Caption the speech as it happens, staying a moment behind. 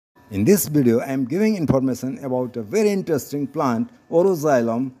In this video, I am giving information about a very interesting plant,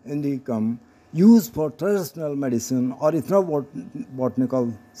 Oroxylum indicum, used for traditional medicine or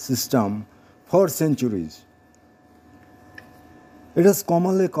ethnobotanical system for centuries. It is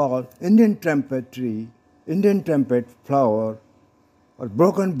commonly called Indian trumpet tree, Indian trumpet flower, or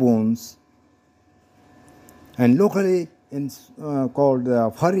broken bones, and locally called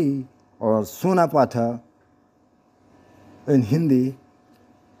Pharri or Sonapatha in Hindi.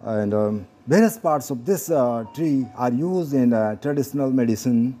 And various parts of this tree are used in traditional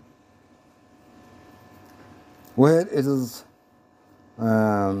medicine, where it is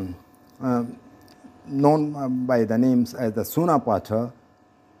known by the names as the Sonapatha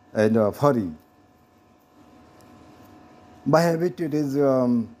and Pharri. By habit, it is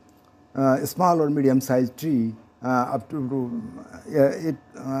a small or medium-sized tree, up to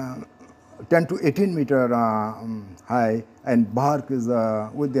 10 to 18 meter high, and bark is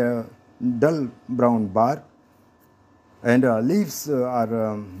with a dull brown bark, and leaves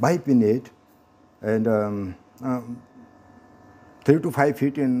are bipinnate and 3 to 5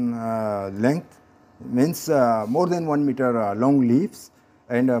 feet in length, means more than 1 meter long leaves,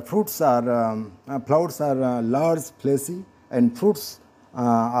 and flowers are large, fleshy, and fruits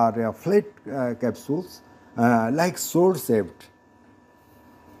are flat capsules like sword-shaped.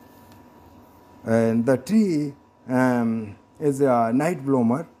 And the tree is a night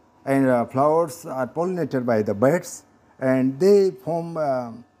bloomer, and flowers are pollinated by the birds, and they form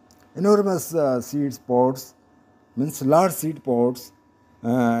enormous seed pods, means large seed pods,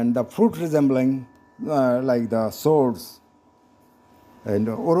 and the fruit resembling like the swords. And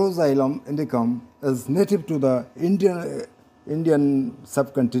Oroxylum indicum is native to the Indian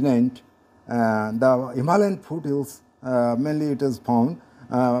subcontinent. The Himalayan foothills mainly it is found.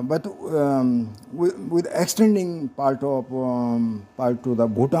 But with extending part to the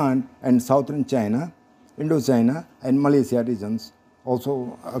Bhutan and southern China, Indochina and Malaysia regions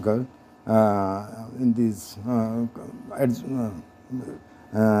also occur in these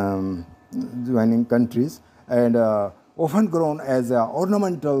joining countries, and often grown as an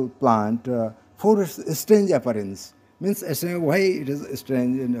ornamental plant for its strange appearance. Means why it is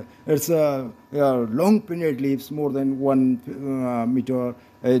strange, and it's long pinnate leaves more than 1 meter,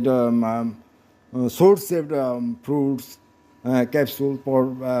 and sword-shaped fruits, capsule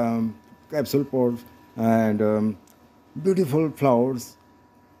pods, and beautiful flowers.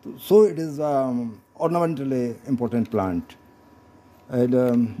 So it is ornamentally important plant, and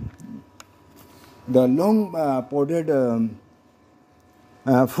the long podded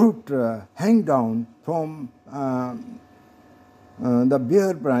fruit hang down from the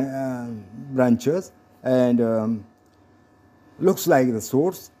bare branches, and looks like the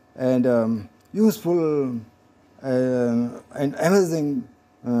swords, and useful and amazing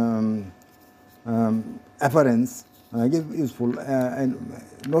appearance, give useful and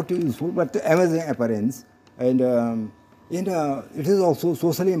not useful but amazing appearance, and it is also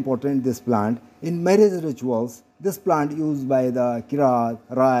socially important, this plant. In marriage rituals, this plant used by the Kirat,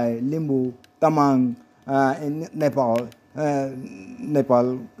 Rai, Limbu, Tamang in Nepal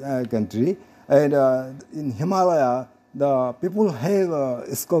country, and in Himalaya, the people have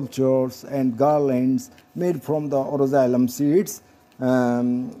sculptures and garlands made from the Oroxylum seeds.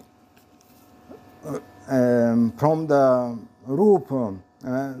 From the roof,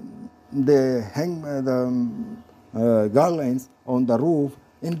 they hang the garlands on the roof.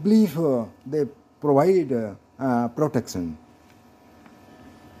 In belief, they provide protection.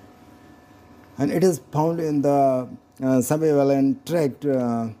 And it is found in the sub-Himalayan tract,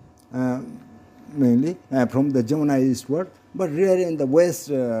 mainly from the Jamuna eastward, but rare in the west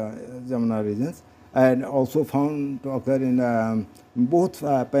Jamuna regions, and also found to occur in both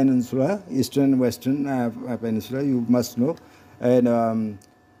peninsula, eastern, western peninsula, you must know. And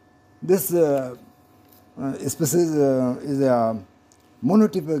this species is a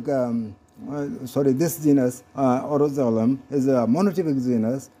monotypic, this genus, Oroxylum, is a monotypic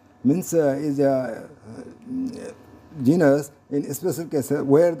genus, means is a genus in special cases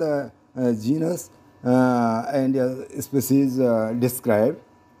where the genus and species described,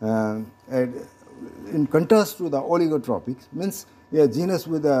 and in contrast to the oligotropics, means a genus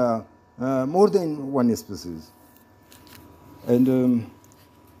with more than one species, and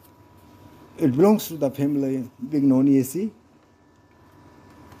it belongs to the family Bignoniaceae,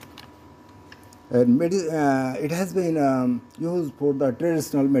 and it has been used for the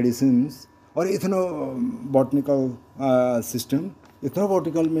traditional medicines or ethnobotanical system.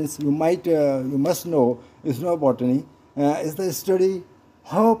 Ethnobotanical means you must know ethnobotany is the study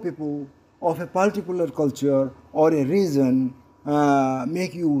how people of a particular culture or a region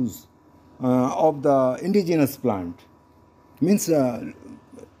make use of the indigenous plant. Means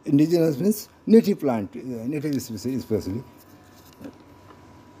indigenous means native plant, native species especially.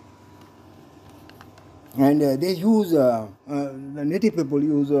 And they use, the native people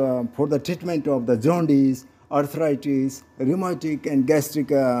use for the treatment of the jaundice, arthritis, rheumatic and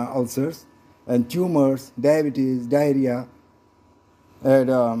gastric ulcers, and tumors, diabetes, diarrhea.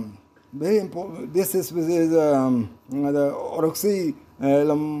 And very important, this species is the Oroxylum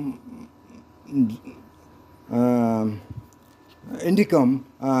indicum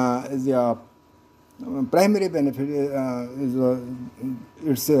is the primary benefit is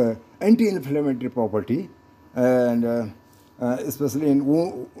its anti-inflammatory property, and especially in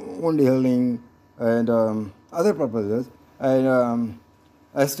wound healing and other purposes. And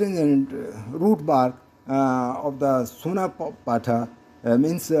astringent root bark of the Sunapata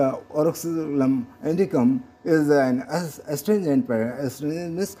means Oroxylum indicum is an astringent.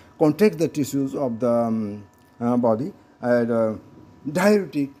 Astringent means contract the tissues of the body, and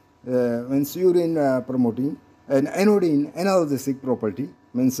diuretic means urine promoting, and anodine analgesic property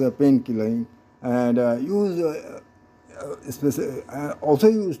means pain killing, and also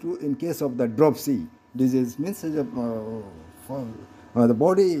used to in case of the dropsy disease means the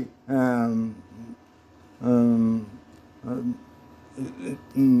body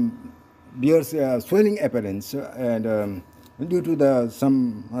bears swelling appearance, and due to the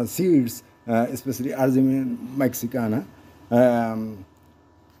some seeds, especially Argemina mexicana.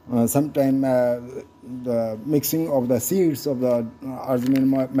 Sometime the mixing of the seeds of the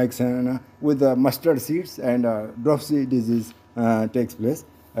Argemina mexicana with the mustard seeds, and dropsy disease takes place.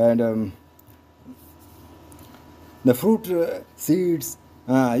 And the fruit seeds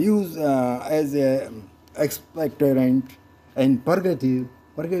used as a expectorant and purgative.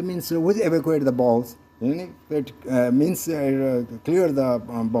 Purgative means which evacuate the bowels. It means clear the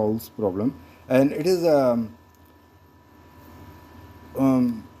bowels problem, and it is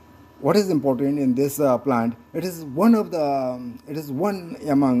what is important in this plant? It is one of the. It is one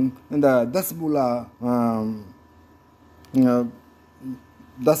among the 10 mula. 10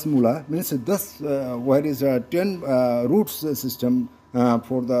 mula means 10 where is a 10 roots system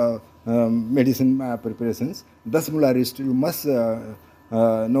for the medicine preparations. 10 mula wrist, you must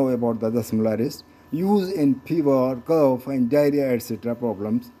know about the 10 mula wrist. Used in fever, cough, and diarrhea etc.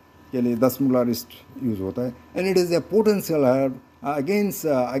 problems के लिए 10 mula wrist use होता है, and it is a potential herb against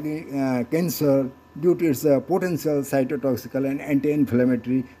cancer due to its potential cytotoxical and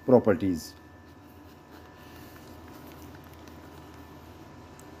anti-inflammatory properties.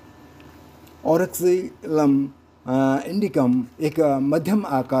 Oroxylum indicum एक मध्यम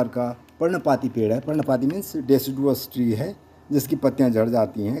आकार का पर्णपाती पेड़ है. पर्णपाती मीन्स deciduous ट्री है जिसकी पत्तियां झड़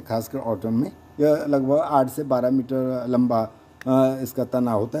जाती हैं खासकर ऑटम में. यह लगभग 8 से 12 मीटर लंबा इसका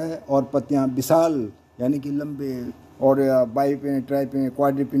तना होता है, और पत्तियां विशाल यानी कि लंबे और बाइपिनेट, ट्राइपिनेट,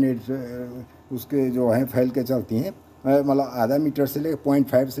 क्वाड्रिपिनेट उसके जो हैं फैल के चलती हैं. मतलब आधा मीटर से लेकर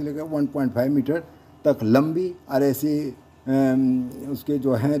 0.5 से लेकर 1.5 मीटर तक लंबी, और ऐसी उसके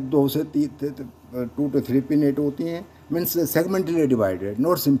जो हैं 2 से 3 पिनेट होती हैं. Means segmentally divided,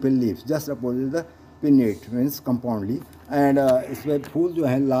 not simple leaves, just opposite the pinnate means compound leaf. And इसमें फूल जो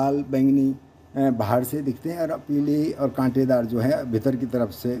है लाल बैंगनी बाहर से दिखते हैं, और पीली और कांटेदार जो है भीतर की तरफ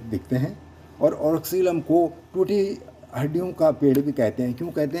से दिखते हैं. और ऑरोक्सिलम को टूटी हड्डियों का पेड़ भी कहते हैं.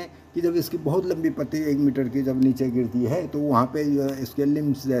 क्यों कहते हैं? कि जब इसकी बहुत लंबी पत्ती 1 मीटर की जब नीचे गिरती है तो वहाँ पे इसके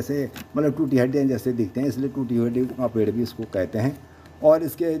लिम्स जैसे मतलब टूटी हड्डियाँ जैसे दिखते हैं, इसलिए टूटी हड्डियों का पेड़ भी इसको कहते हैं. और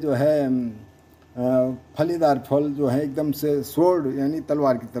इसके जो है फलीदार फल जो है एकदम से स्वॉर्ड यानी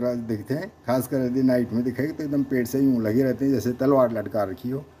तलवार की तरह दिखते हैं. खासकर यदि नाइट में दिखेगा तो एकदम पेड़ से यूँ लगे रहते हैं जैसे तलवार लटका रखी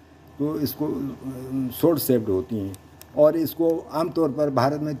हो, तो इसको स्वॉर्ड शेप्ड होती हैं. और इसको आमतौर पर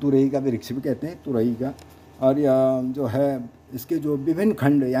भारत में तुरई का वृक्ष भी कहते हैं, तुरई का. और यह जो है इसके जो विभिन्न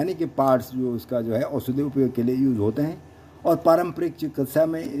खंड यानी कि पार्ट्स जो इसका जो है औषधि उपयोग के लिए यूज होते हैं, और पारंपरिक चिकित्सा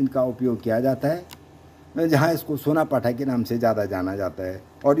में इनका उपयोग किया जाता है, जहाँ इसको सोना पाठा के नाम से ज़्यादा जाना जाता है.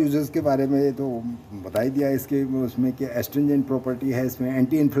 और यूजेस के बारे में तो बता ही दिया इसके उसमें कि एस्ट्रिंजेंट प्रॉपर्टी है, इसमें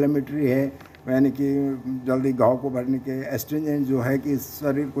एंटी इन्फ्लेमेटरी है, यानी कि जल्दी घाव को भरने के. एस्ट्रिंजेंट जो है कि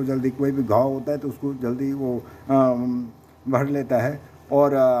शरीर को जल्दी कोई भी घाव होता है तो उसको जल्दी वो भर लेता है.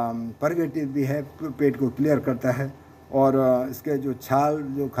 और परगेटिव भी है, पेट को क्लियर करता है. और इसके जो छाल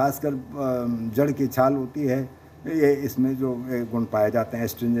जो खासकर जड़ की छाल होती है, ये इसमें जो गुण पाए जाते हैं.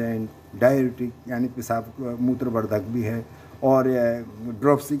 एस्ट्रिंजेंट, डायरेटिक यानी पेशाब मूत्रवर्धक भी है. और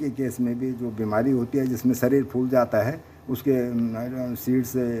ड्रॉप्सी के केस में भी जो बीमारी होती है जिसमें शरीर फूल जाता है, उसके सीड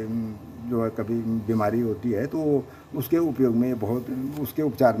से जो है कभी बीमारी होती है तो उसके उपयोग में बहुत उसके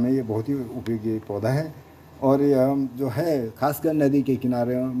उपचार में ये बहुत ही उपयोगी पौधा है. और ये जो है खासकर नदी के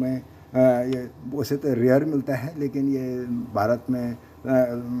किनारे में ये वैसे तो रेयर मिलता है, लेकिन ये भारत में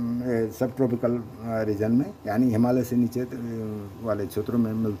सब ट्रॉपिकल रीजन में यानी हिमालय से नीचे वाले क्षेत्रों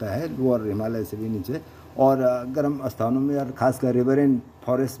में मिलता है, लोअर हिमालय से भी नीचे, और गर्म स्थानों में और खासकर रिवरेन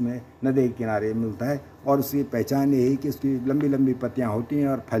फॉरेस्ट में नदी के किनारे मिलता है। और उसकी पहचान यही कि उसकी लंबी लंबी पत्तियां होती हैं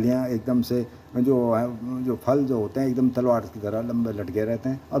और फलियां एकदम से जो फल जो होते हैं एकदम तलवार की तरह लंबे लटके रहते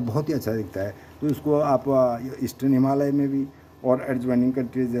हैं और बहुत ही अच्छा दिखता है। तो इसको आप ईस्टर्न हिमालय में भी और एडजॉइनिंग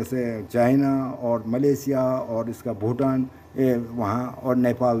कंट्रीज जैसे चाइना और मलेशिया और इसका भूटान ये वहाँ और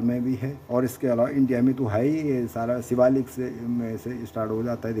नेपाल में भी है, और इसके अलावा इंडिया में तो है ही। ये सारा शिवालिक से स्टार्ट हो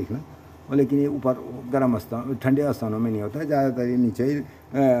जाता है दिखना, और लेकिन ये ऊपर गर्म स्थान ठंडे स्थानों में नहीं होता है, ज़्यादातर ये नीचे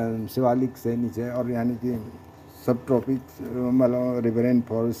ही शिवालिक से नीचे, और यानी कि सब ट्रॉपिक्स मतलब रिवरेन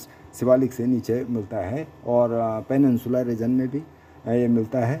फॉरेस्ट शिवालिक से नीचे मिलता है, और पेनिनसुलर रीजन में भी ये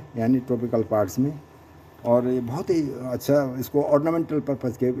मिलता है यानी ट्रॉपिकल पार्ट्स में। और ये बहुत ही अच्छा, इसको ऑर्नामेंटल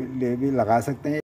पर्पज़ के लिए भी लगा सकते हैं।